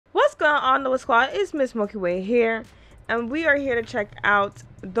going on, Nova Squad? It's Ms.Milkywayy here, and we are here to check out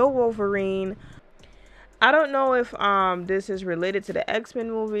the Wolverine. I don't know if this is related to the X-Men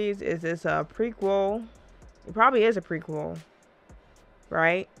movies. Is this a prequel? It probably is a prequel,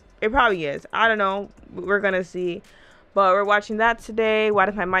 right? It probably is. I don't know. We're gonna see. But we're watching that today. Why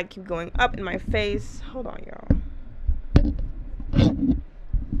does my mic keep going up in my face? Hold on, y'all.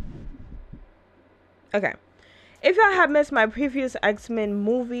 Okay. If y'all have missed my previous X-Men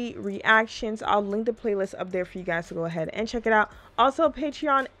movie reactions, I'll link the playlist up there for you guys to go ahead and check it out. Also,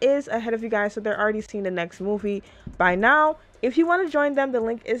 Patreon is ahead of you guys, so they're already seeing the next movie by now. If you want to join them, the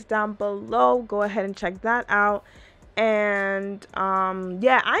link is down below. Go ahead and check that out. And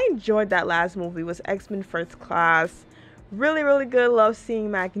yeah, I enjoyed that last movie. It was X-Men First Class. Really, really good. Love seeing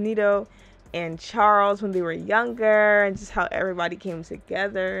Magneto and Charles when they were younger, and just how everybody came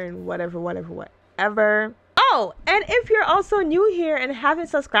together and whatever. Oh, and if you're also new here and haven't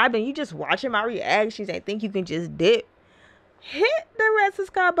subscribed and you just watching my reactions and think you can just dip, hit the red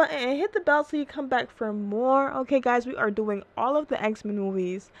subscribe button and hit the bell so you come back for more. Okay, guys, we are doing all of the X-Men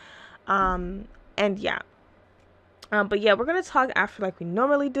movies. And yeah. But yeah, we're going to talk after like we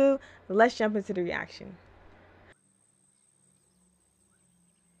normally do. Let's jump into the reaction.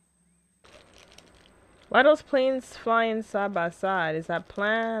 Why are those planes flying side by side? Is that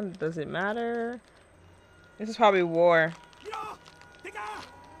planned? Does it matter? This is probably war.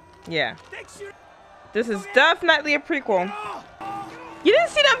 Yeah. This is definitely a prequel. You didn't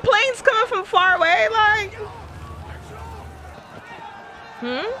see them planes coming from far away? Like...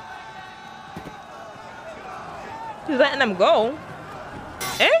 He's letting them go.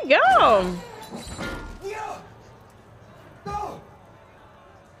 And go.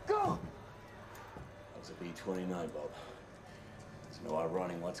 Go. That's a B-29, Bob. There's no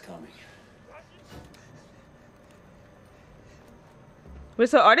outrunning what's coming. Wait,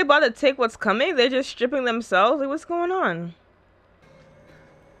 so are they about to take what's coming? They're just stripping themselves? Like, what's going on?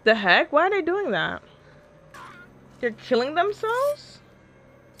 The heck? Why are they doing that? They're killing themselves?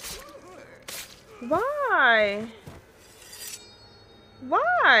 Why?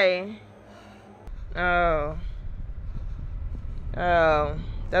 Why? Oh. Oh.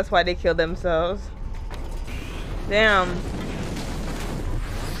 That's why they killed themselves. Damn.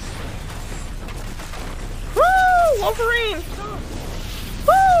 Woo! Wolverine!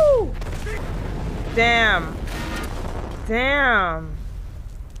 Woo! Damn. Damn.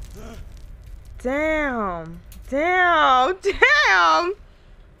 Damn. Damn. Damn.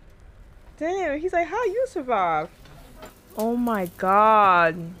 Damn. He's like, how you survive? Oh my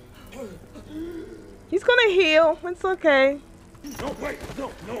god. He's gonna heal. It's okay. No, wait,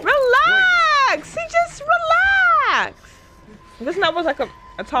 no. Relax! He just relax. Isn't that was like a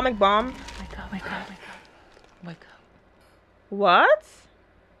atomic bomb? Wake up. What?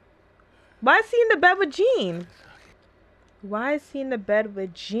 Why is he in the bed with Jean? Why is he in the bed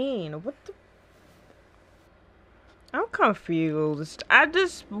with Jean? What the? I'm confused.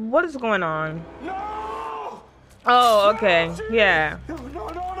 What is going on? No! Oh, okay. Yeah. No.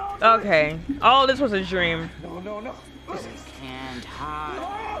 Okay. Oh, this was a dream. No. Can't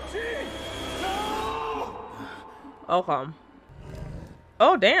hide. No! Okay.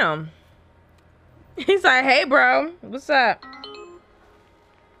 Oh, damn. He's like, hey, bro. What's up?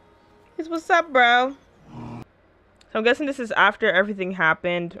 What's up, bro? So I'm guessing this is after everything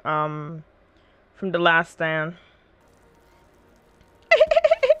happened from the last stand.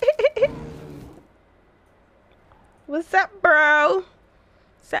 What's up, bro?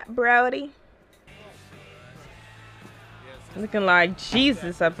 What's up, brody? Looking like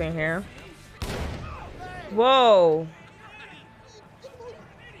Jesus up in here. Whoa.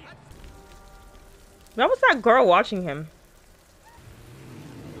 Why was that girl watching him?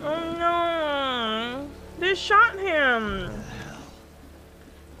 Oh no. They shot him.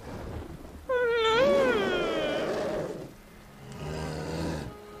 Oh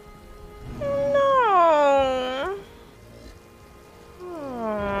no. No.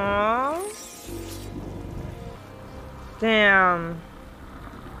 Aww. Damn.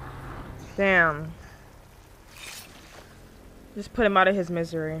 Just put him out of his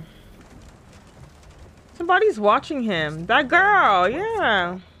misery. Somebody's watching him. That girl,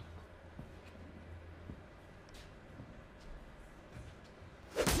 yeah.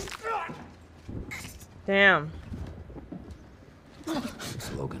 Damn.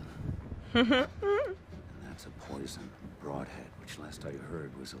 It's Logan. And that's a poison broadhead, which last I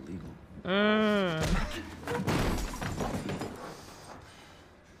heard was illegal.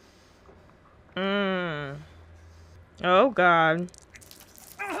 Oh god.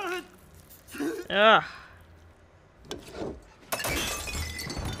 Ugh.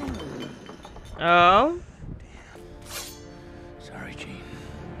 Oh. Sorry, Jean.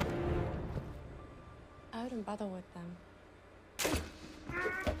 I wouldn't bother with them.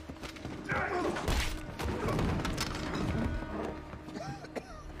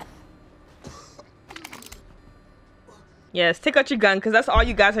 Yes, take out your gun, because that's all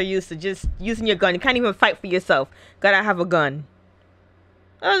you guys are used to, just using your gun. You can't even fight for yourself. Gotta have a gun.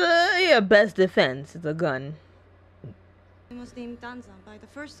 Yeah, best defense is a gun. It was named Danzan by the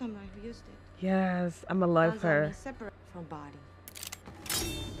first samurai who used it. Yes, I'm gonna love her. Danzan is separate from body.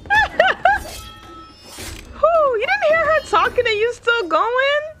 Whew, you didn't hear her talking and you still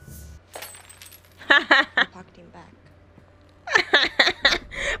going? I parked him back.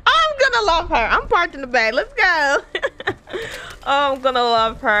 I'm gonna love her. I'm parked in the back. Let's go. Oh, I'm gonna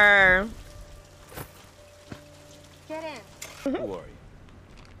love her. Get in. Who are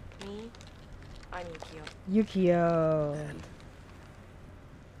you? Me? I'm Yukio. Yukio. And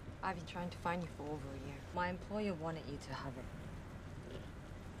I've been trying to find you for over a year. My employer wanted you to have it.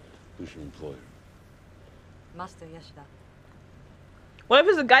 who's your employer? Master Yashida. What if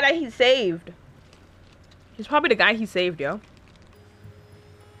it's the guy that he saved? He's probably the guy he saved, yo.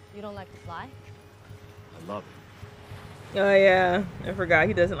 You don't like to fly? I love it. Oh yeah, I forgot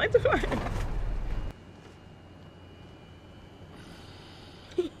he doesn't like to fly.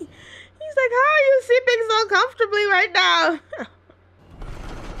 He's like, how are you sleeping so comfortably right now?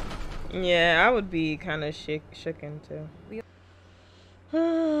 Yeah, I would be kind of shooken too.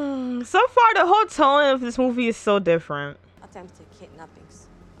 So far, the whole tone of this movie is so different. Attempted kidnappings,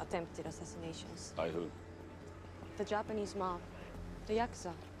 attempted assassinations. By who? The Japanese mob, the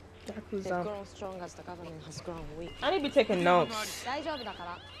Yakuza. They've grown strong as the government has grown weak. I need to be taking notes. 大丈夫だか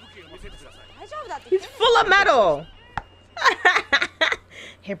ら。大丈夫だって He's full of metal.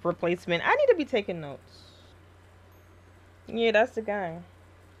 Hip replacement. I need to be taking notes. Yeah, that's the guy.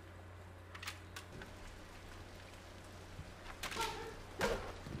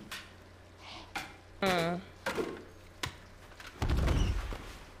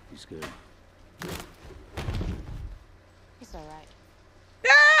 He's good. He's alright.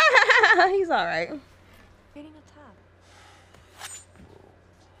 He's alright. Get in the tub.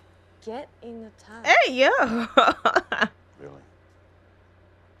 Get in the tub. Hey, yo. Really?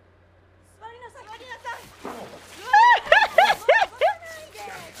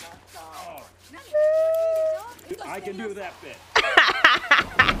 I can do that bit.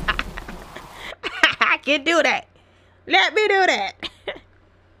 I can do that. Let me do that.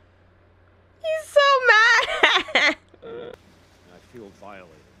 He's so mad. I feel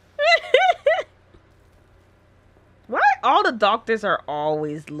violated. Why all the doctors are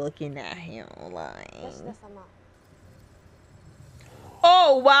always looking at him like... Yashida-sama.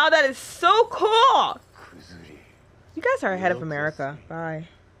 Oh, wow, that is so cool. You guys are ahead of America. Bye.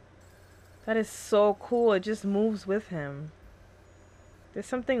 That is so cool. It just moves with him. There's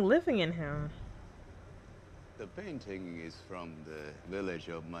something living in him. The painting is from the village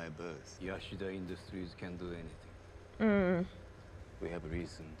of my birth. Yashida Industries can do anything. Mm. We have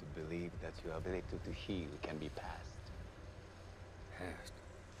reason to believe that your ability to heal can be passed. Passed.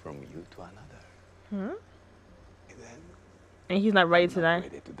 From you to another. Hmm? Then, And he's not ready I'm to not die.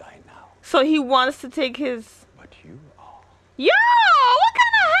 ready to die now. So he wants to take his... But you are. Yo! What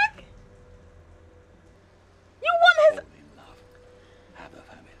kind of heck? You want his... Fall in love. Have a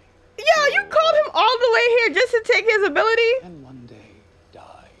family. Yo, you called him all the way here just to take his ability? And one day,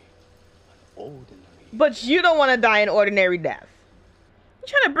 die an ordinary... But you don't want to die an ordinary death. You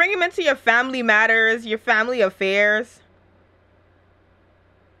trying to bring him into your family matters, your family affairs.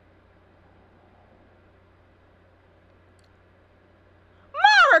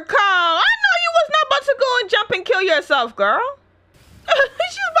 Marco, I know you was not about to go and jump and kill yourself, girl. She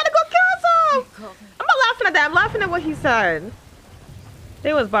was about to go kill herself. I'm not laughing at that. I'm laughing at what he said.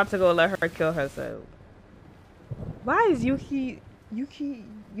 They was about to go let her kill herself. Why is Yuki,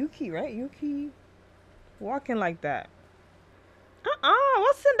 right? Yuki walking like that?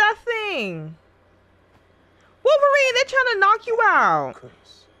 What's in that thing? Wolverine, they're trying to knock you out.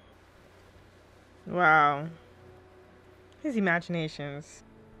 Curse. Wow. His imaginations.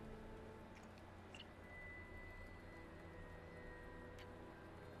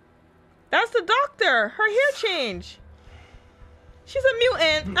 That's the doctor. Her hair changed. She's a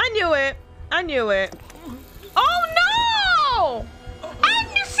mutant. I knew it. I knew it. Oh no!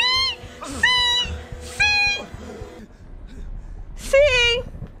 And you see? See?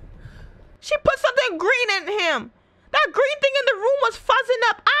 She put something green in him. That green thing in the room was fuzzing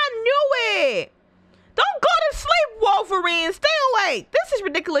up. I knew it. Don't go to sleep, Wolverine. Stay awake. This is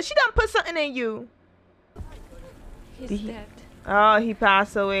ridiculous. She done put something in you. He's dead. Oh, he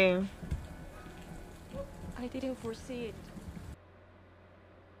passed away. I didn't foresee it.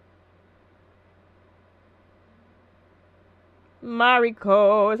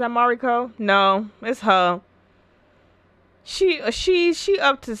 Mariko. Is that Mariko? No, it's her. She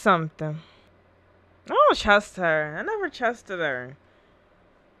up to something. I don't trust her. I never trusted her.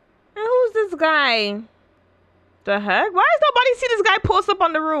 And who's this guy? The heck? Why does nobody see this guy post up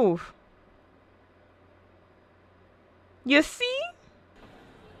on the roof? You see?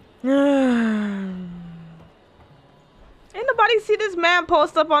 Ain't nobody see this man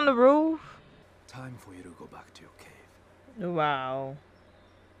post up on the roof? Time for you to go back to your cave. Wow.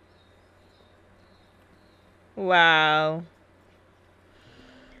 Wow.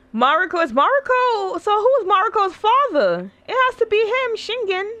 Mariko is Mariko. So who's Mariko's father? It has to be him,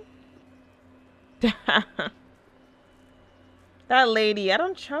 Shingen. That lady, I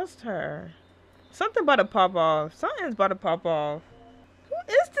don't trust her. Something about to pop off. Something's about to pop off. Who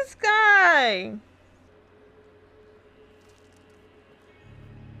is this guy?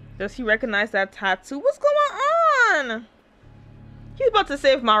 Does he recognize that tattoo? What's going on? He's about to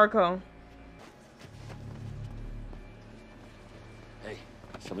save Mariko. Hey,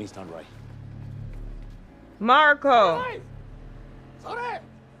 something's not right. Mariko.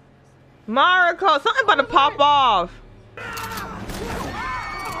 Mariko, something about to pop off.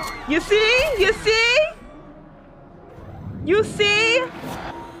 You see? You see? You see?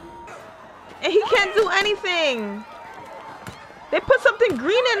 And he can't do anything. They put something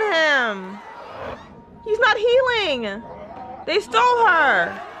green in him. He's not healing. They stole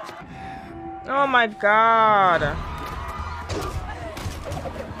her. Oh my god.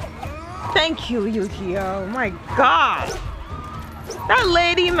 Thank you, Yukio. My god. That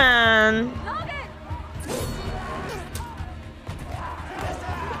lady, man.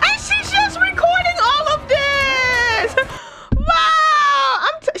 And she's just recording all of this. Wow.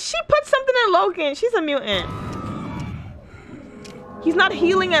 She put something in Logan. She's a mutant. He's not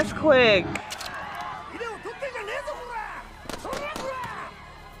healing as quick.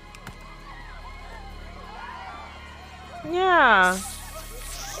 Yeah.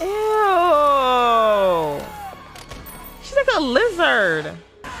 Ew. She's like a lizard.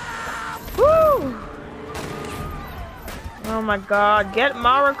 Woo. Oh my god. Get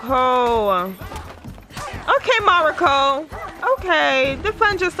Mariko. Okay, Mariko. Okay.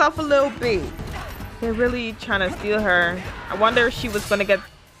 Defend yourself a little bit. They're really trying to steal her. I wonder if she was going to get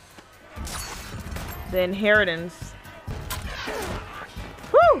the inheritance.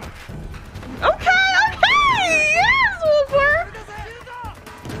 Woo. Okay. Yes, Wolver.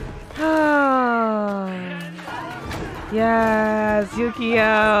 Oh. Yes,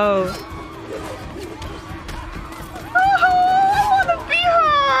 Yukio. Oh, I want to be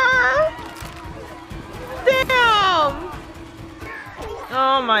her. Damn.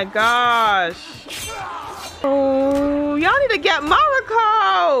 Oh my gosh. Oh, y'all need to get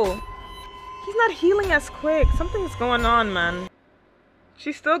Mariko. He's not healing as quick. Something's going on, man.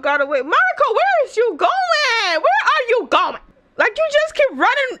 She still got away. Mariko, where is you going? Where are you going? Like, you just keep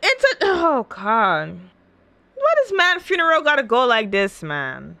running into... Oh, God. Why does man's funeral gotta go like this,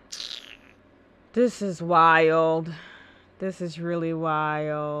 man? This is wild. This is really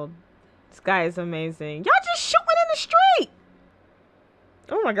wild. This guy is amazing. Y'all just shooting in the street.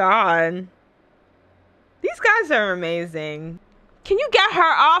 Oh, my God. These guys are amazing. Can you get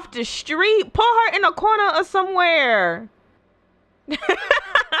her off the street? Pull her in a corner or somewhere.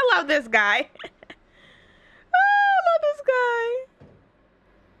 I love this guy. Oh, I love this guy.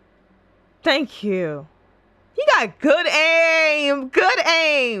 Thank you. He got good aim. Good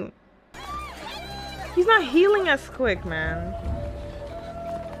aim. He's not healing as quick, man.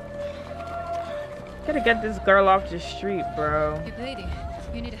 Gotta get this girl off the street, bro. Hey, lady,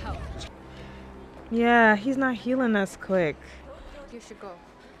 you need help. Yeah, he's not healing as quick. You should go.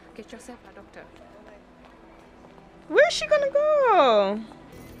 Get yourself a doctor. Where's she gonna go?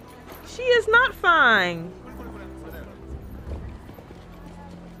 She is not fine.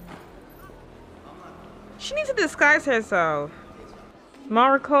 She needs to disguise herself.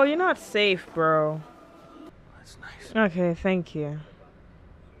 Mariko, you're not safe, bro. That's nice. Okay, thank you.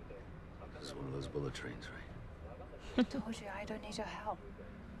 This is one of those bullet trains, right? I told you I don't need your help.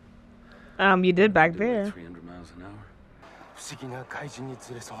 You did back Do there. like 300 miles an hour.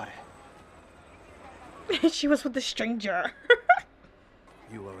 She was with the stranger.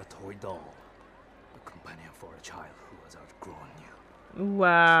 You are a toy doll. A companion for a child who has outgrown you.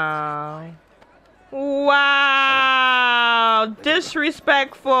 Wow. Wow.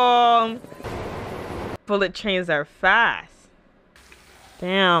 Disrespectful. Bullet trains are fast.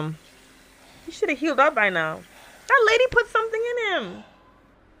 Damn. He should have healed up by now. That lady put something in him.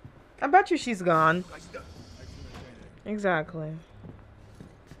 I bet you she's gone. Exactly.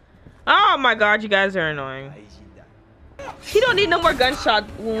 Oh my god, you guys are annoying. He don't need no more gunshot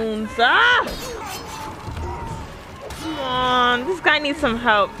wounds. Ah! Come on, this guy needs some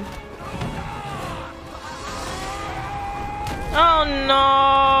help. Oh no!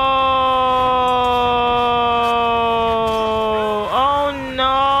 Oh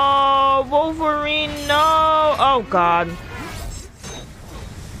no! Wolverine, no! Oh god.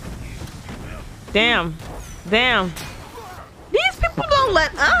 Damn. Damn. These people don't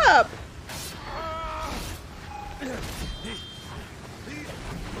let up!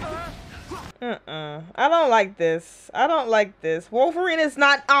 I don't like this. I don't like this. Wolverine is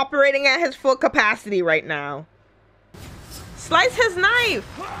not operating at his full capacity right now. Slice his knife.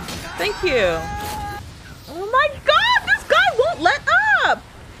 Thank you. Oh my god, this guy won't let up.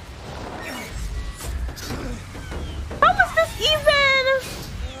 How is this even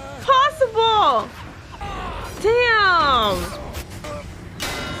possible? Damn.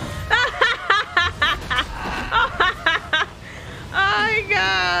 Oh my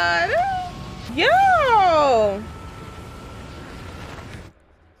god. Yo.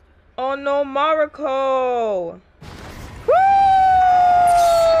 Oh no, Mariko. Woo!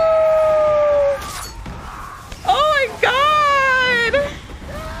 Oh my god!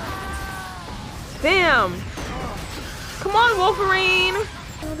 Damn! Come on, Wolverine!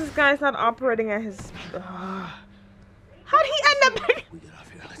 Oh, this guy's not operating at his. How'd he end up? We get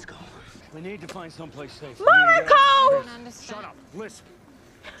off here. Let's go. We need to find someplace safe. Mariko! Shut up. Listen.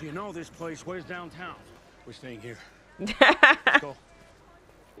 Do you know this place? Where's downtown? We're staying here. Let's go.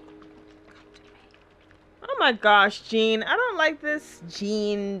 Oh my gosh, Jean. I don't like this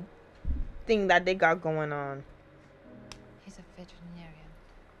Jean thing that they got going on. He's a veterinarian.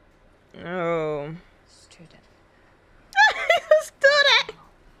 Oh. Student. He's a student!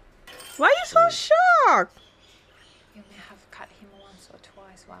 Why are you so shocked? You may have cut him once or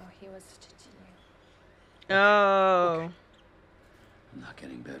twice while he was teaching you. Oh. Okay. I'm not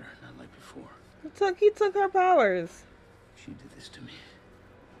getting better. Not like before. He took her powers. She did this to me.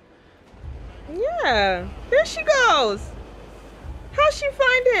 Yeah, there she goes. How'd she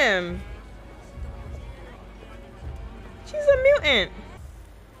find him? She's a mutant.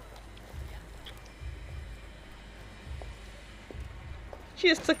 She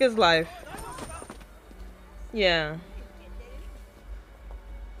just took his life. Yeah.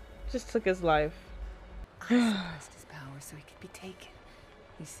 Just took his life. I suppressed his power so he could be taken.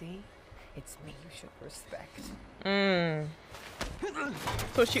 You see? It's me you should respect.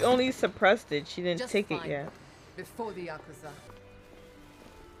 So she only suppressed it. She didn't Just take it fine. yet. Before the Yakuza.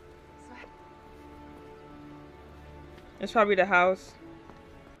 It's probably the house.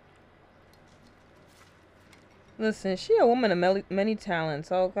 Listen, she a woman of many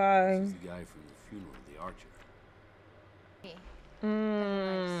talents. Okay. This is the guy from the funeral, the archer.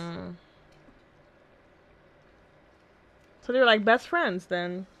 So they're like best friends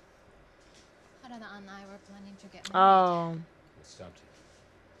then. Harada and I were planning to get married. Oh. What stopped you?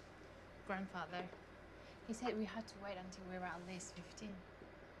 Grandfather. He said we had to wait until we were at least 15.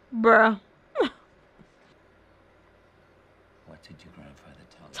 Bruh. What did your grandfather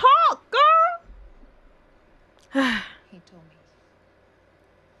tell you? Talk, girl. He told me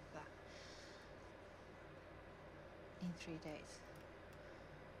that in 3 days,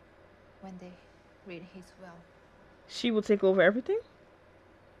 when they read his will, She will take over everything?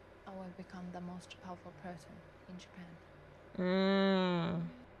 I will become the most powerful person in Japan.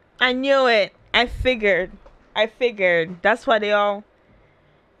 I knew it. I figured. That's why they all.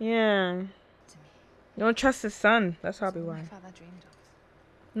 Yeah. To me. You don't trust his son. That's probably That's why. what my father dreamed of.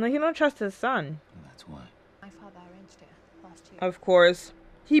 No, he don't trust his son. Well, that's why. My father arranged it last year. Of course.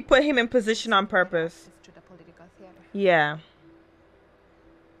 He put him in position on purpose. To the political theater. Yeah.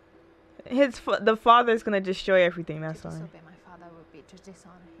 The father's gonna destroy everything. That's To why. disobey my father would be to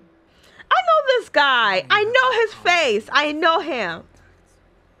dishonor him. I know this guy. I know his face. I know him.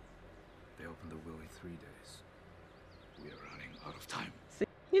 They opened the will in 3 days. We are running out of time. See,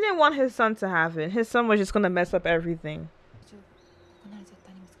 he didn't want his son to have it. His son was just gonna mess up everything.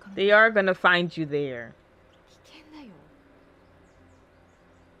 They are gonna find you there.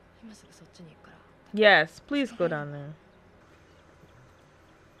 Yes, please go down there.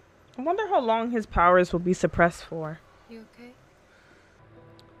 I wonder how long his powers will be suppressed for. You okay?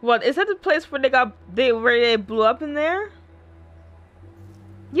 What, is that the place where they blew up in there?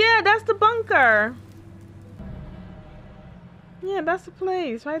 Yeah, that's the bunker. Yeah, that's the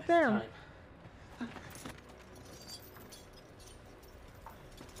place right there.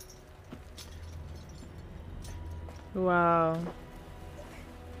 Wow.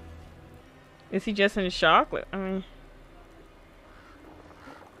 Is he just in shock? I mean,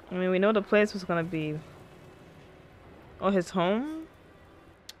 I mean, we know the place was gonna be. Oh, his home?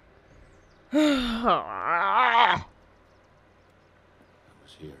 I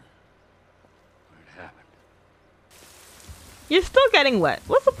was here when it happened. You're still getting wet.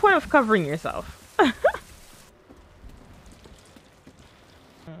 What's the point of covering yourself?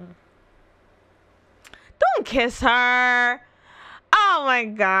 Don't kiss her. Oh my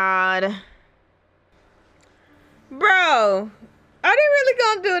god. Bro, are they really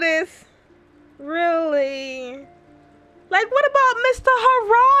gonna do this? Really? Like, what about Mr.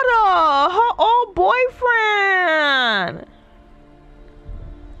 Harada, her old boyfriend?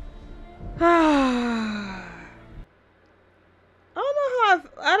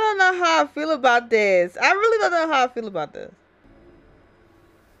 I don't know how I feel about this. I really don't know how I feel about this.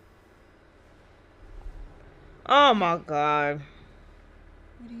 Oh my god.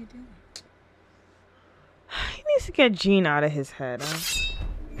 What are you doing? He needs to get Gene out of his head, huh?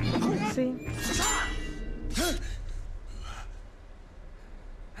 See? Do you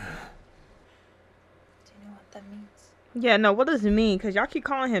know what that means? Yeah, no, what does it mean? Because y'all keep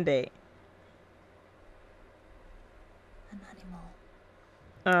calling him that. An animal.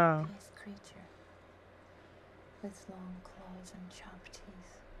 Oh. This creature. With long claws and sharp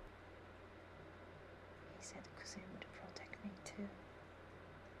teeth. He said because it would protect me too.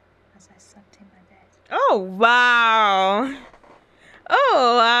 As I slept in my bed. Oh, wow.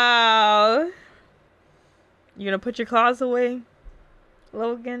 Oh, wow. You gonna put your claws away,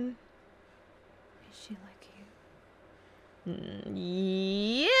 Logan? Is she like you?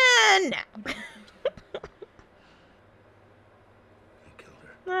 Yeah, no. I killed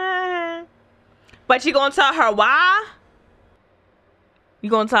her. But you gonna tell her why? You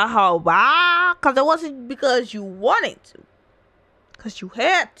gonna tell her why? Because it wasn't because you wanted to. Because you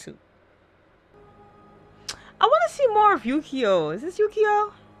had to. I want to see more of Yukio. Is this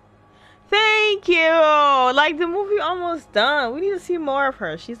Yukio? Thank you. Like, the movie almost done. We need to see more of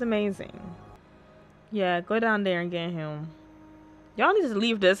her. She's amazing. Yeah, go down there and get him. Y'all need to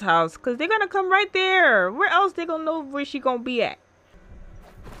leave this house because they're going to come right there. Where else they going to know where she going to be at?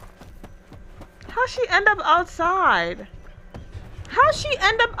 How'd she end up outside? How'd she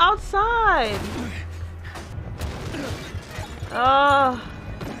end up outside?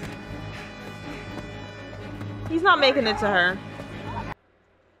 He's not making it to her.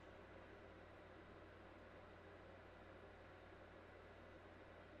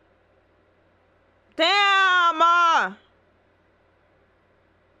 Damn!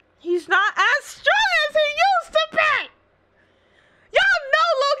 He's not as strong as he used to be! Y'all know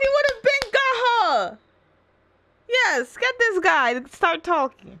Loki would have been got her! Yes, get this guy to start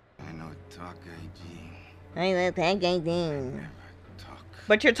talking. I know talk ID. I know talking. Never talk.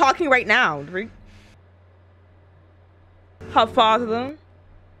 But you're talking right now, Rick. Her father,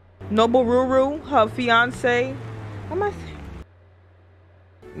 Noboruru, her fiance. What am I saying?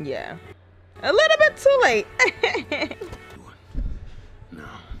 Yeah. A little bit too late. No.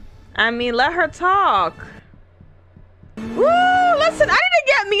 I mean, let her talk. Woo! Listen, I need to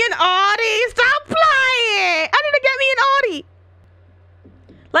get me an Audi. Stop playing. I need to get me an Audi.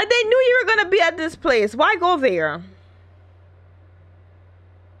 Like, they knew you were going to be at this place. Why go there?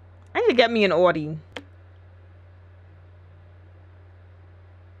 I need to get me an Audi.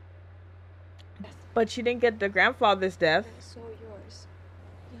 But you didn't get the grandfather's death. I saw yours.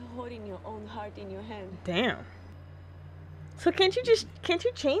 You're holding your own heart in your hand. Damn. So can't you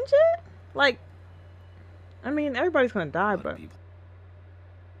change it? Like, I mean, everybody's gonna die, but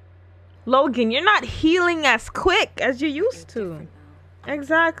Logan, you're not healing as quick as you used to.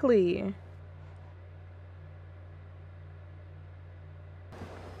 Exactly.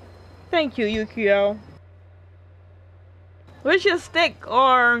 Thank you, Yukio. Where's your stick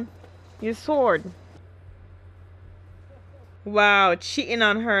or your sword? Wow, cheating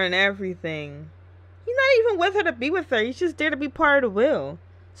on her and everything. He's not even with her to be with her. He's just there to be part of the will.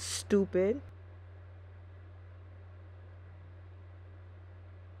 Stupid.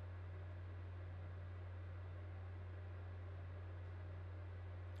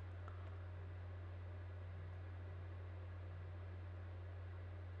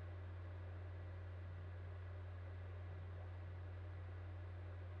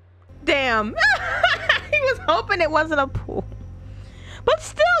 Damn. He was hoping it wasn't a pool. But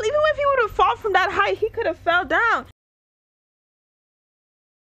still, even if he would have fallen from that height, he could have fell down.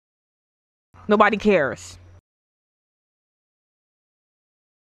 Nobody cares.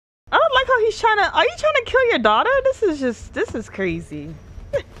 I don't like how he's trying to... Are you trying to kill your daughter? This is crazy.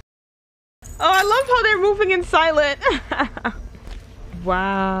 Oh, I love how they're moving in silent.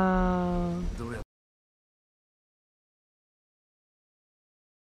 Wow.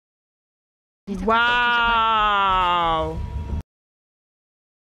 Wow.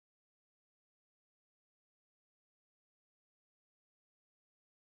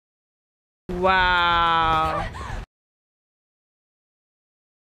 Wow.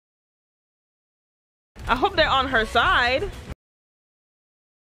 I hope they're on her side.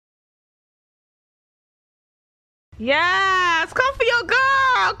 Yes, come for your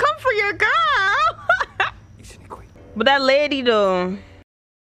girl. Come for your girl. But that lady though,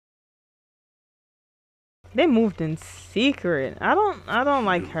 they moved in secret. I don't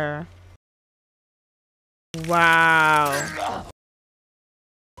like her. Wow.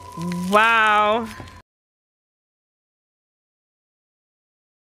 Wow.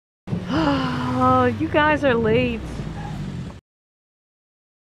 Oh, you guys are late.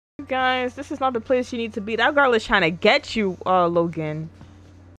 You guys, this is not the place you need to be. That girl is trying to get you, Logan.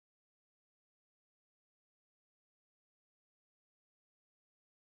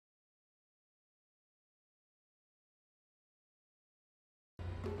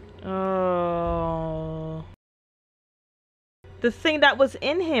 Oh. The thing that was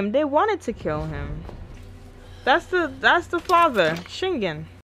in him, they wanted to kill him. That's the father, Shingen.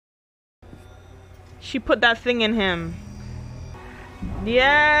 She put that thing in him.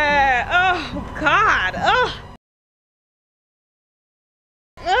 Yeah. Oh God. Oh.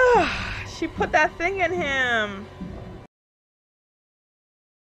 Oh. She put that thing in him.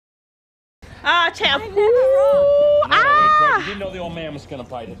 Ah, champ. Ooh, ah. You didn't know the old man was gonna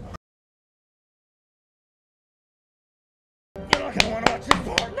bite it. You're not gonna want to watch this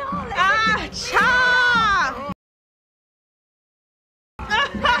part. No. Ah, cha.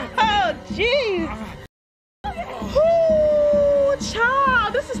 Oh, jeez. Ooh,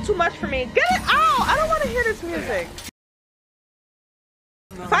 child, this is too much for me. Get it out! I don't want to hear this music.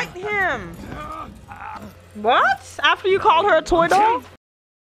 Fight him. What? After you called her a toy doll?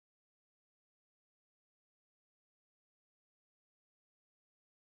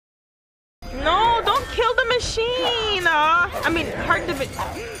 No, don't kill the machine. I mean, hurt the.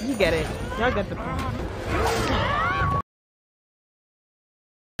 You get it. Y'all get the point.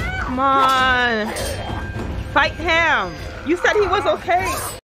 Come on. Fight him. You said he was okay.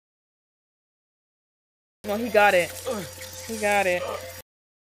 No, he got it. He got it.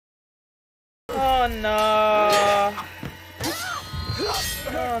 Oh no.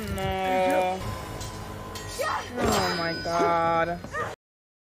 Oh no. Oh my God.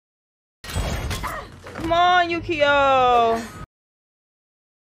 Come on, Yukio.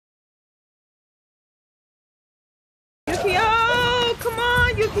 Yukio! Come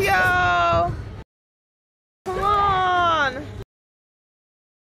on, Yukio! Come on!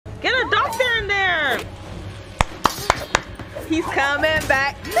 Get a doctor in there! He's coming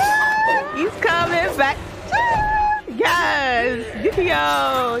back. He's coming back. Yes!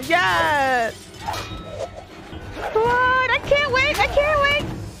 Yukio! Yes! Come on! I can't wait! I can't wait!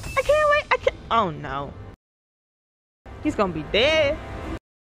 I can't wait! I can't. Oh no. He's gonna be dead.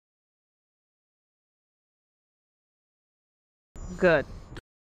 Good.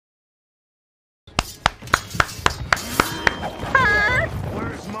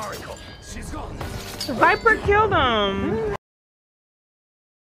 Where's Mariko? She's gone. The Viper killed him.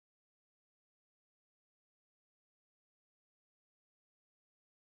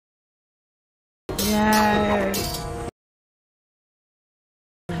 Yes.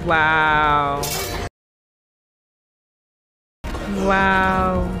 Wow.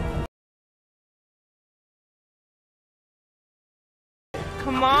 Wow.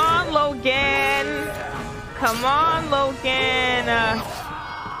 Come on, Logan. Come on, Logan.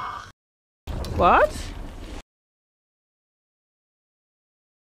 What?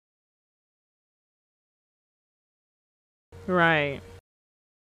 Right.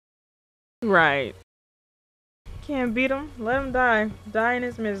 Right. Can't beat him. Let him die. Die in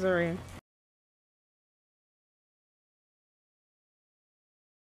his misery.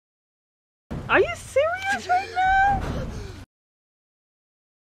 Are you serious right now?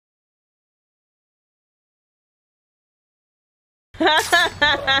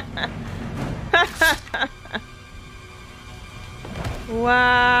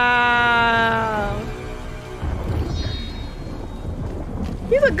 Wow.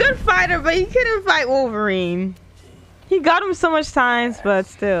 He's a good fighter, but he couldn't fight Wolverine. He got him so much times, but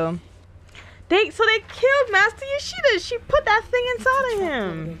still. So they killed Master Yashida. She put that thing inside of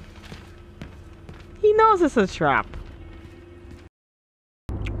him. He knows it's a trap.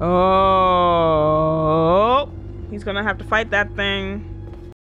 Oh, he's gonna have to fight that thing.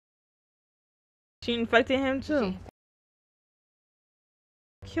 She infected him too.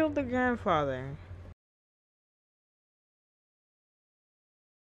 Killed the grandfather.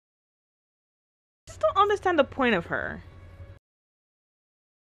 don't understand the point of her.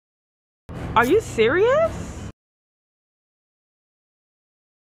 Are you serious?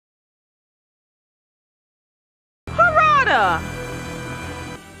 Harada!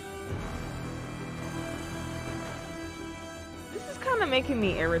 This is kind of making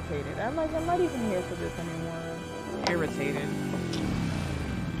me irritated. I'm not even here for this anymore. I'm irritated.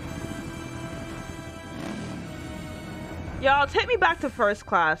 Y'all, take me back to first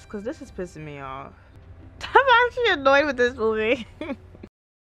class, because this is pissing me off. I'm actually annoyed with this movie.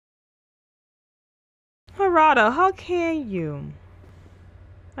 Harada, how can you?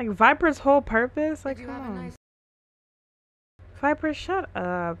 Like, Viper's whole purpose? Like, come on. Viper, shut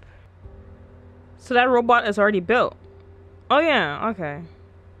up. So that robot is already built. Oh, yeah, okay.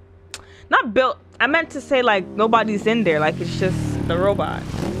 Not built. I meant to say, like, nobody's in there. Like, it's just the robot.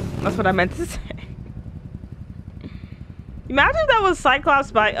 That's what I meant to say. Imagine if that was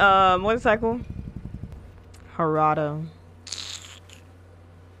Cyclops by, what is that called? Harada.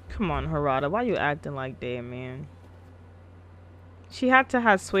 Come on, Harada. Why you acting like that, man? She had to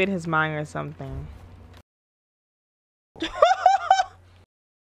have swayed his mind or something.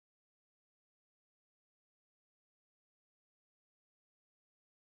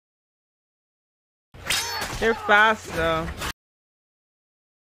 They're fast, though.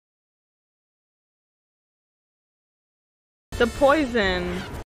 The poison.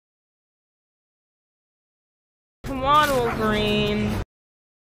 Come on, Wolverine.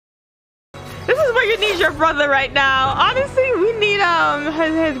 This is where you need your brother right now. Honestly, we need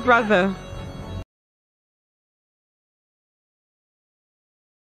his brother.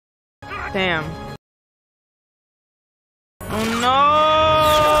 Damn. Oh no.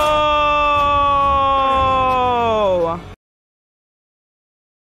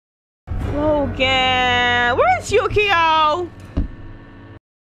 Logan. Where's Yukio?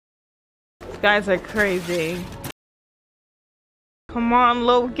 These guys are crazy. Come on,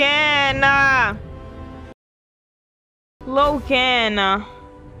 Logan. Logan.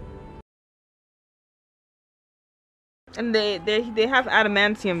 And they have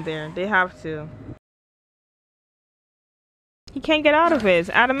adamantium there. They have to. He can't get out of it. It's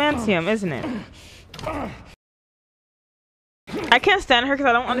adamantium, isn't it? I can't stand her because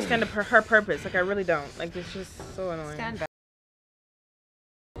I don't understand her purpose. Like, I really don't. Like, it's just so annoying. Stand back.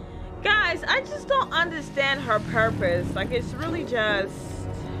 Guys, I just don't understand her purpose. Like, it's really just...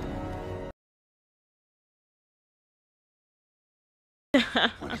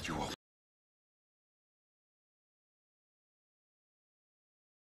 When did you open?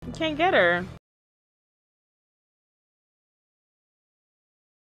 You can't get her.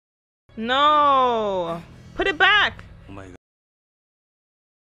 No. Put it back. Oh my God.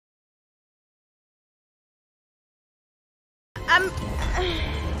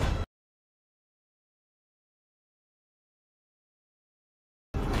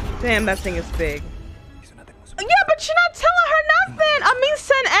 Damn, that thing is big. Yeah, but you're not telling her nothing. I mean,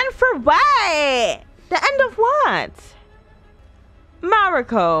 send end for what? The end of what?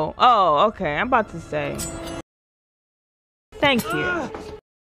 Mariko. Oh, okay. I'm about to say. Thank you.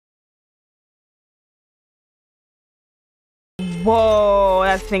 Whoa,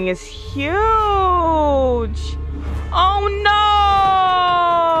 that thing is huge. Oh no.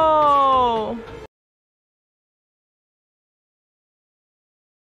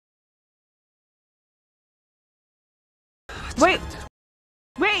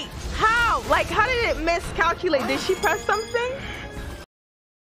 Wait, how? Like, how did it miscalculate? Did she press something?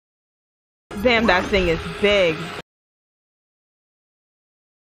 Damn, that thing is big.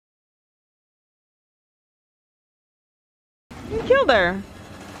 You killed her.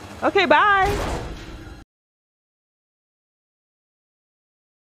 Okay, bye.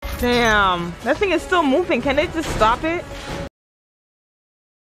 Damn, that thing is still moving. Can they just stop it?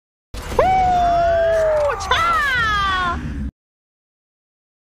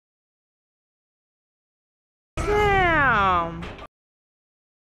 Damn.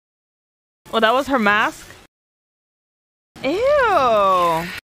 Oh, that was her mask? Ew.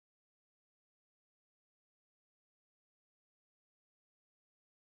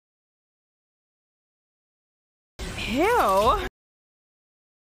 Ew.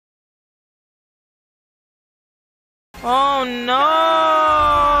 Oh no.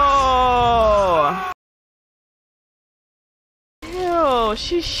 Ew,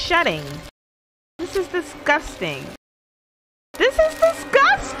 she's shedding. This is disgusting. This is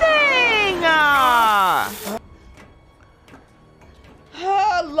disgusting!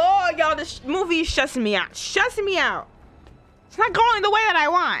 Oh, Lord, y'all, this movie is stressing me out. Stressing me out. It's not going the way that I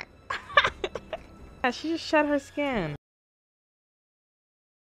want. Yeah, she just shed her skin.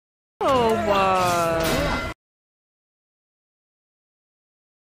 Oh, what?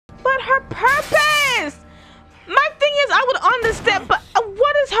 her purpose? My thing is, I would understand, but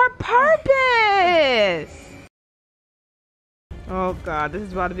what is her purpose? Oh God, this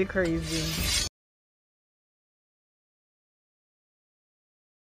is about to be crazy.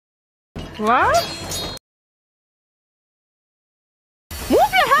 What? Move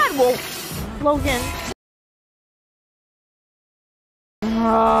your head, Logan.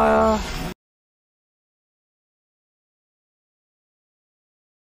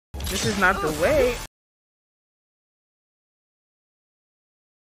 This is not the way.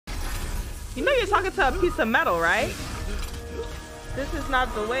 You know you're talking to a piece of metal, right? This is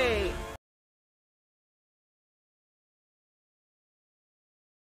not the way.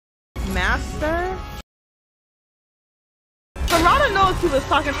 Master? Harada knows he was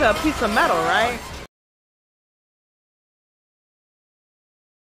talking to a piece of metal, right?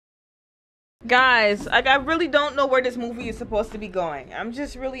 Guys, like, I really don't know where this movie is supposed to be going. I'm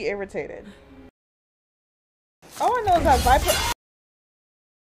just really irritated. All I know is that Viper...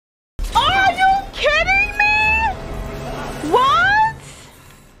 Are you kidding me? What?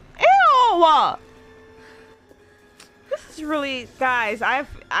 Ew! This is really... Guys,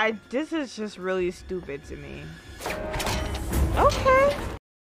 this is just really stupid to me. Okay.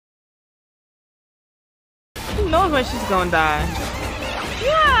 Who knows when she's gonna die?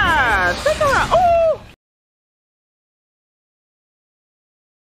 Yeah, take her out. Oh!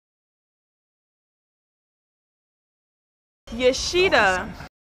 Yashida.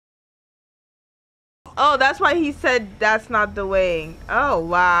 Oh, that's why he said that's not the way. Oh,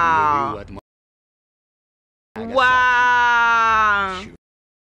 wow. Wow.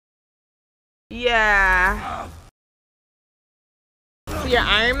 Yeah. So you're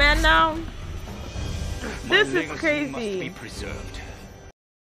Iron Man now? This is crazy. Must be preserved.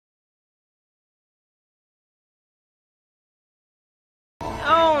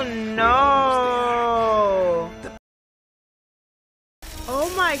 Oh no! Oh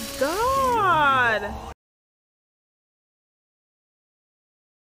my God!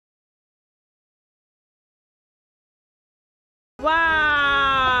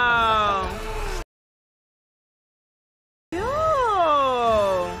 Wow! Yo!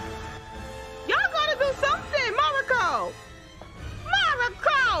 Y'all gotta do something, Mariko!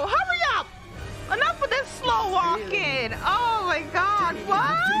 Mariko, hurry up! Enough of this slow walking! Oh my God,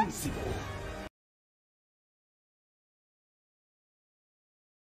 what?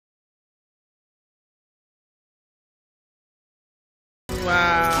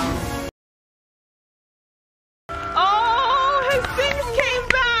 Wow. Oh, his things came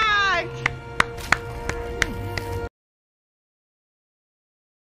back!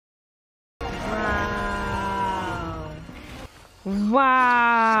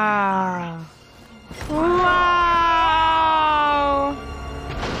 Wow. Wow. Wow.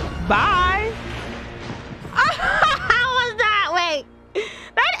 Bye. How was that? Wait.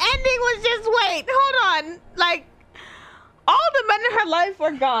 That ending was just, wait, hold on. Like, all the men in her life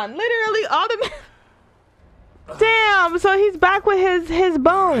were gone. Literally all the men. Damn, so he's back with his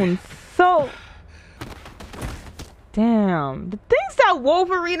bones. So, damn. The things that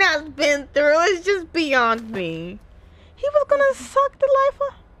Wolverine has been through is just beyond me. He was gonna suck the life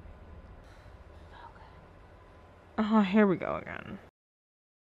of... Oh, here we go again.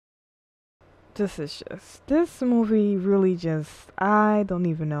 This movie really just, I don't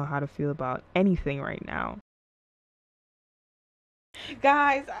even know how to feel about anything right now.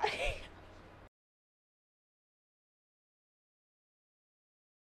 Guys,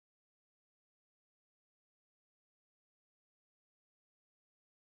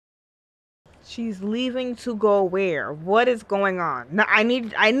 she's leaving to go where? What is going on? No, I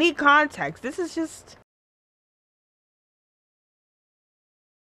need context. This is just...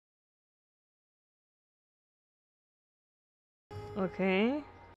 Okay.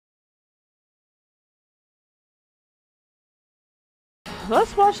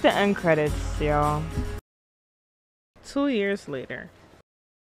 Let's watch the end credits, y'all. 2 years later.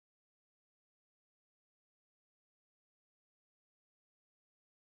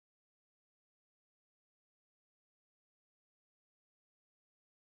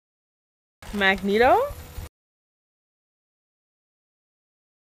 Magneto?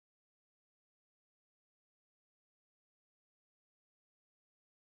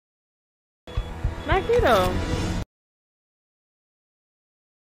 Magneto.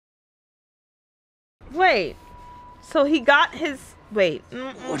 Wait. So he got his... Wait.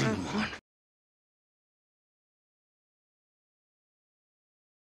 What do you want?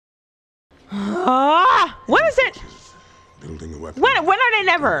 What is it? Building a weapon. When are they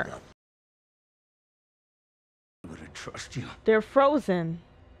never? I would trust you. They're frozen.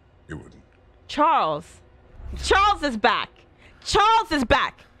 You wouldn't. Charles is back. Charles is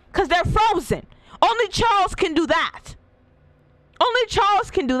back. Because they're frozen. Only Charles can do that. Only Charles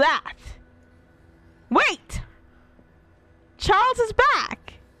can do that. Wait. Charles is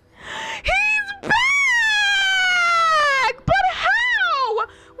back. He's back! But how?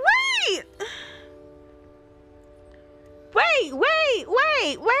 Wait.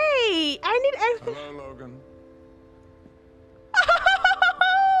 Wait. I need Hello, Logan.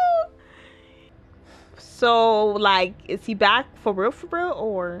 So, like, is he back for real,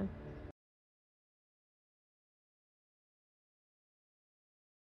 or?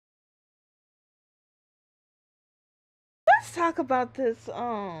 Let's talk about this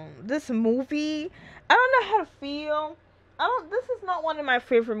movie. I don't know how to feel. This is not one of my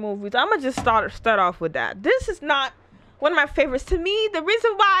favorite movies. I'm gonna just start off with that. This is not one of my favorites. To me, the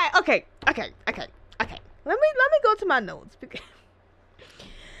reason why, okay. Let me go to my notes, because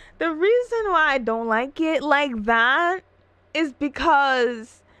the reason why I don't like it like that is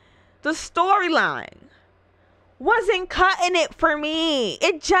because the storyline wasn't cutting it for me.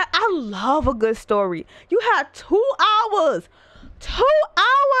 I love a good story. You had 2 hours. 2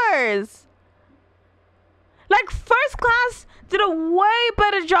 hours. Like, First Class did a way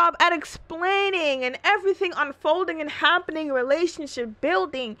better job at explaining and everything unfolding and happening, relationship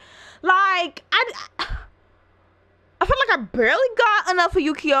building. Like, I felt like I barely got enough of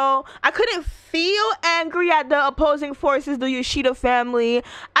Yukio. I couldn't feel angry at the opposing forces, the Yashida family.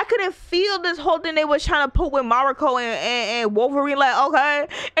 I couldn't feel this whole thing they was trying to put with Mariko and Wolverine. Like, okay.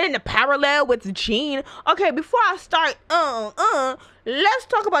 And then the parallel with Jean. Okay, before I start, let's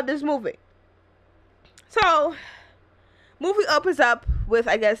talk about this movie. So, movie opens up with,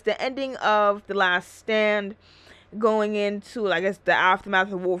 I guess, the ending of The Last Stand, going into, I guess, the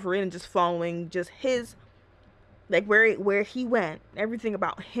aftermath of Wolverine and just following just his, like, where he went, everything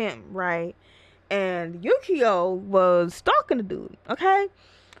about him, right? And Yukio was stalking the dude, okay?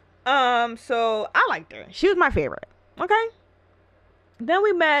 So I liked her. She was my favorite, okay? Then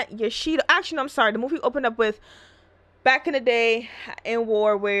we met Yashida. Actually, no, I'm sorry. The movie opened up with back in the day in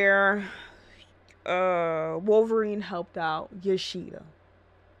war where Wolverine helped out Yashida.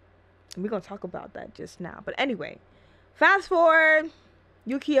 We're gonna talk about that just now. But anyway, fast forward.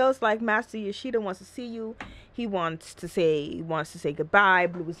 Yukio's like, Master, Yashida wants to see you. He wants to say goodbye.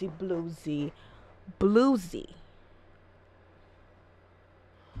 Bluesy.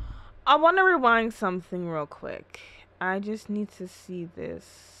 I want to rewind something real quick. I just need to see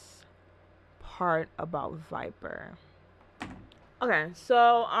this part about Viper. Okay,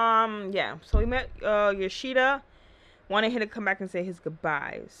 so yeah, so we met Yashida. Wanted him to come back and say his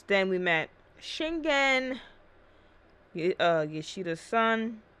goodbyes. Then we met Shingen, Yashida's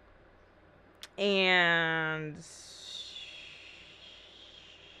son, and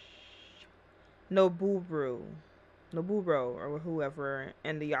Noburo, or whoever,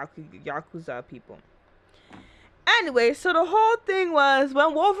 and the Yakuza people. Anyway, so the whole thing was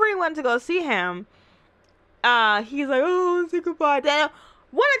when Wolverine went to go see him, he's like, oh, say goodbye. Then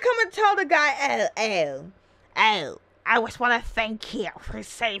wanna come and tell the guy, oh, I just wanna thank you for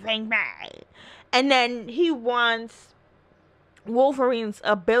saving me. And then he wants Wolverine's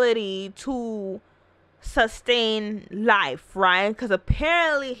ability to sustain life, right? Because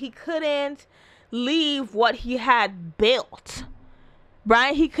apparently he couldn't leave what he had built,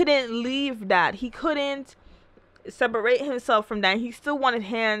 right? He couldn't leave that. He couldn't separate himself from that. He still wanted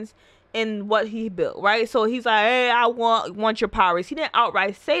hands in what he built, right? So he's like, hey, I want your powers. He didn't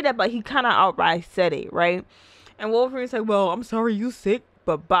outright say that, but he kind of outright said it, right? And Wolverine's like, well, I'm sorry you sick,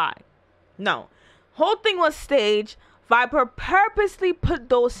 but bye. No. Whole thing was staged. Viper purposely put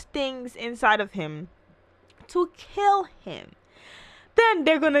those things inside of him to kill him. Then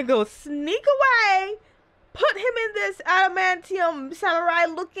they're gonna go sneak away, put him in this adamantium samurai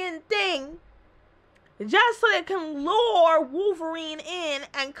looking thing, just so they can lure Wolverine in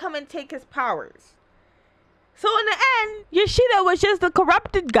and come and take his powers. So in the end, Yashida was just a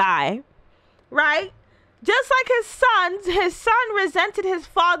corrupted guy, right? Just like his son resented his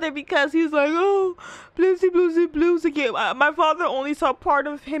father because he's like, oh, bluesy again. My father only saw part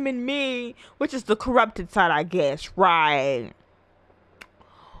of him in me, which is the corrupted side, I guess, right?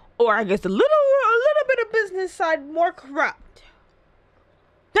 Or I guess a little bit of business side, more corrupt.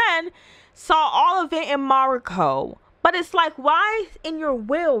 Then saw all of it in Mariko. But it's like, why in your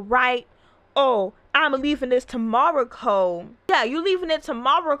will, right? Oh, I'm leaving this to Mariko. Yeah, you leaving it to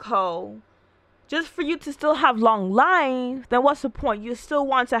Mariko just for you to still have long life. Then what's the point? You still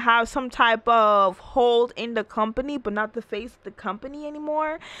want to have some type of hold in the company, but not the face of the company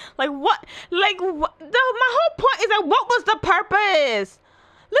anymore. Like what? Like what? My whole point is like, what was the purpose?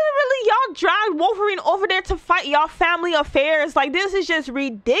 Literally, y'all dragged Wolverine over there to fight y'all family affairs. Like, this is just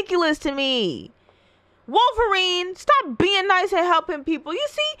ridiculous to me. Wolverine, stop being nice and helping people. You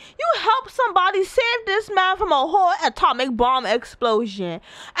see, you help somebody save this man from a whole atomic bomb explosion, and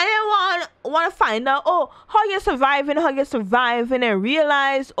then want to find out, oh, how you surviving, and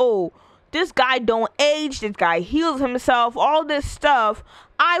realize, oh, this guy don't age, this guy heals himself, all this stuff.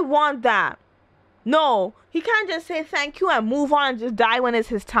 I want that. No, he can't just say thank you and move on and just die when it's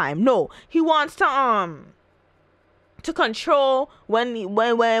his time. No, he wants to control when he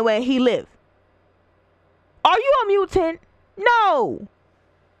live. Are you a mutant? No.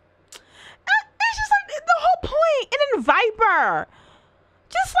 It's just like the whole point. And then Viper,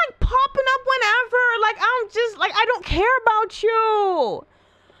 just like popping up whenever. Like, I'm just like, I don't care about you.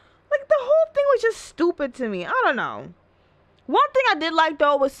 Like, the whole thing was just stupid to me. I don't know. One thing I did like,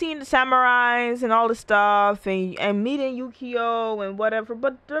 though, was seeing the samurais and all the stuff and meeting Yukio and whatever.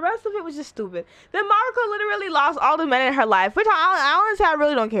 But the rest of it was just stupid. Then Mariko literally lost all the men in her life, which I honestly, I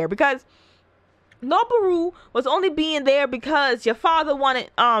really don't care. Because Noboru was only being there because your father wanted,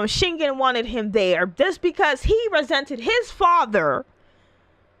 Shingen wanted him there. Just because he resented his father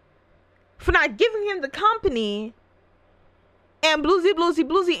for not giving him the company. And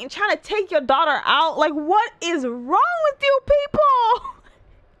bluesy, and trying to take your daughter out. Like, what is wrong with you people?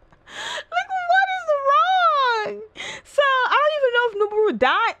 Like, what is wrong? So, I don't even know if Noboru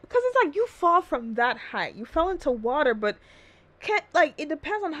died. Because it's like, you fall from that height. You fell into water, but can't, like, it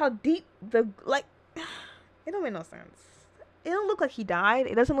depends on how deep the, like, it don't make no sense. It don't look like he died.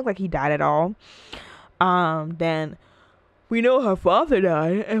 It doesn't look like he died at all. Then, we know her father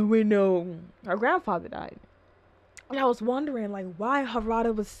died, and we know her grandfather died. And I was wondering, like, why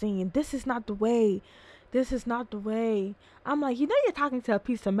Harada was saying, this is not the way. This is not the way. I'm like, you know you're talking to a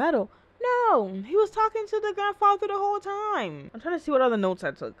piece of metal. No, he was talking to the grandfather the whole time. I'm trying to see what other notes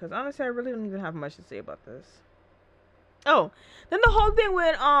I took. Because honestly, I really don't even have much to say about this. Oh, then the whole thing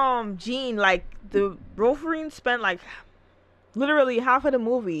with Jean, like, the Wolverine spent, like, literally half of the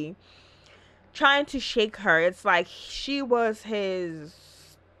movie trying to shake her. It's like she was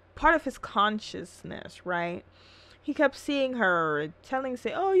part of his consciousness, right? He kept seeing her,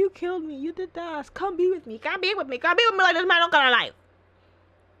 say, oh, you killed me, you did that, come be with me, come be with me like this man don't got a life.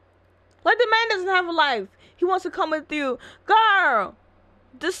 Like, the man doesn't have a life. He wants to come with you. Girl,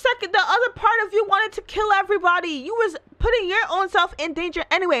 the other part of you wanted to kill everybody. You was putting your own self in danger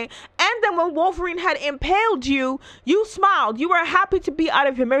anyway. And then when Wolverine had impaled you, you smiled. You were happy to be out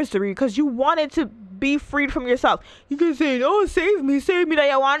of your misery because you wanted to be freed from yourself. You can say, oh, save me that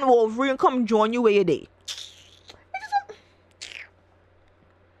you want Wolverine come join you where you did.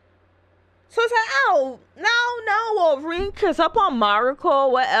 So it's like, oh, no, Wolverine kiss up on Mariko,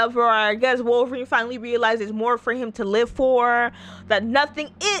 whatever. I guess Wolverine finally realized there's more for him to live for. That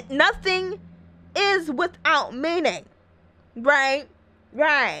nothing is without meaning. Right?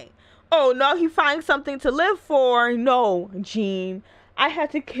 Oh, no, he finds something to live for. No, Jean, I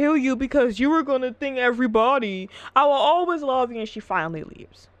had to kill you because you were going to think everybody. I will always love you. And she finally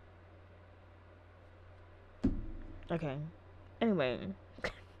leaves. Okay. Anyway.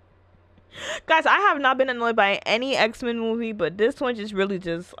 Guys, I have not been annoyed by any X-Men movie, but this one just really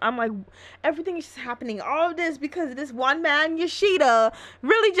I'm like, everything is just happening. All of this because this one man, Yashida,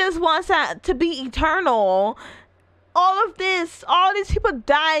 really just wants that to be eternal. All of this, all these people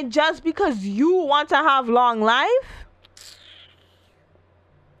died just because you want to have long life.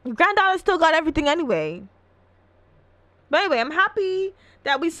 Your granddaughter still got everything anyway. But anyway, I'm happy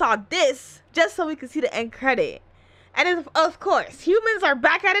that we saw this just so we could see the end credit. And of course, humans are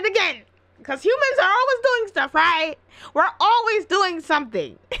back at it again. Because humans are always doing stuff, right? We're always doing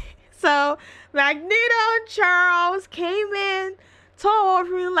something. So, Magneto and Charles came in, told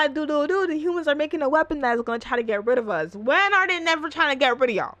Wolverine, like, the humans are making a weapon that's going to try to get rid of us. When are they never trying to get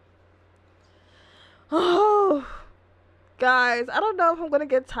rid of y'all? Oh, guys, I don't know if I'm going to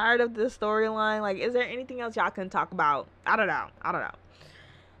get tired of this storyline. Like, is there anything else y'all can talk about? I don't know.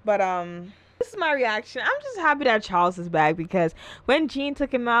 But, this is my reaction. I'm just happy that Charles is back because when Jean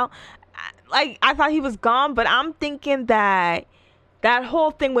took him out, like, I thought he was gone, but I'm thinking that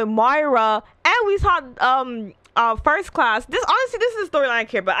whole thing with Moira, and we saw First Class. This is a storyline I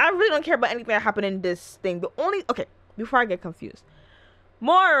care about. I really don't care about anything that happened in this thing. Before I get confused,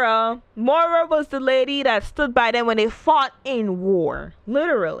 Moira was the lady that stood by them when they fought in war,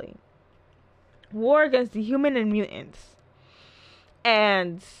 literally war against the human and mutants,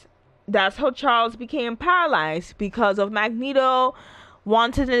 and that's how Charles became paralyzed because of Magneto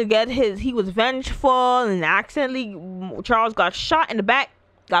wanted to get he was vengeful and accidentally Charles got shot in the back,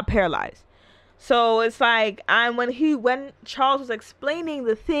 got paralyzed. So it's like, and when Charles was explaining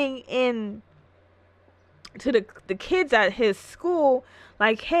the thing to the kids at his school,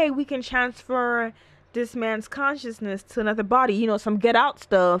 like, hey, we can transfer this man's consciousness to another body, you know, some Get Out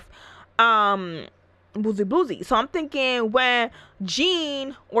stuff, boozy. So I'm thinking when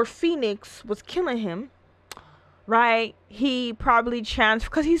Jean or Phoenix was killing him, right, he probably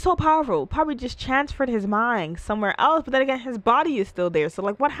because he's so powerful, probably just transferred his mind somewhere else, but then again, his body is still there. So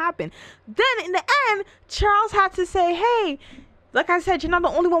like, what happened? Then in the end, Charles had to say, hey, like I said, you're not the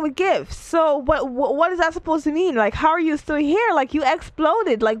only one with gifts. So what is that supposed to mean? Like, how are you still here? Like, you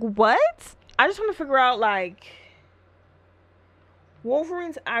exploded. Like, what? I just want to figure out, like,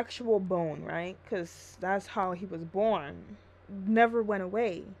 Wolverine's actual bone, right? Because that's how he was born. Never went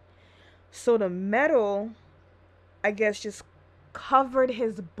away. So the metal, I guess, just covered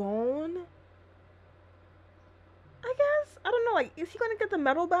his bone. I guess. I don't know. Like, is he going to get the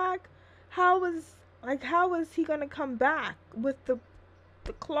metal back? How is he going to come back with the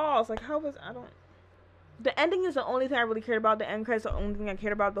claws? Like, the ending is the only thing I really cared about. The end credits are the only thing I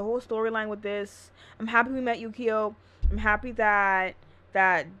cared about. The whole storyline with this, I'm happy we met Yukio. I'm happy that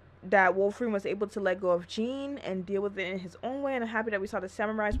Wolverine was able to let go of Jean and deal with it in his own way. And I'm happy that we saw the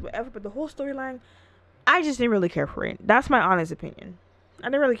samurais, whatever. But the whole storyline, I just didn't really care for it. That's my honest opinion. I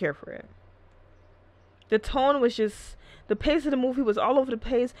didn't really care for it. The tone was just, the pace of the movie was all over the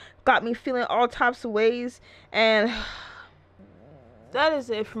place. Got me feeling all types of ways. And that is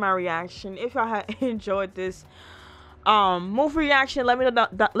it for my reaction. If y'all had enjoyed this movie reaction, let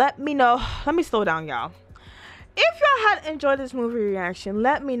me know. Let me slow down, y'all. If y'all had enjoyed this movie reaction,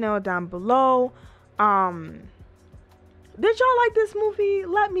 let me know down below. Did y'all like this movie?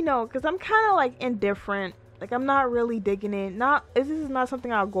 Let me know, because I'm kind of like indifferent. Like, I'm not really digging it. This is not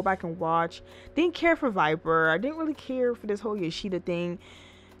something I'll go back and watch. Didn't care for Viper. I didn't really care for this whole Yashida thing.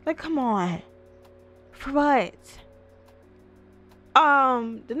 Like, come on. For what?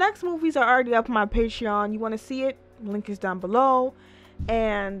 The next movies are already up on my Patreon. You want to see it? Link is down below.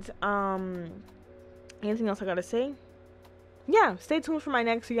 And anything else I gotta say? Yeah, stay tuned for my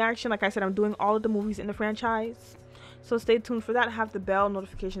next reaction. Like I said, I'm doing all of the movies in the franchise, so stay tuned for that. Have the bell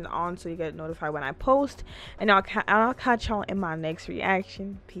notifications on so you get notified when I post, and I'll catch y'all in my next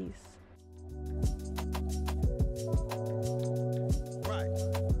reaction. Peace.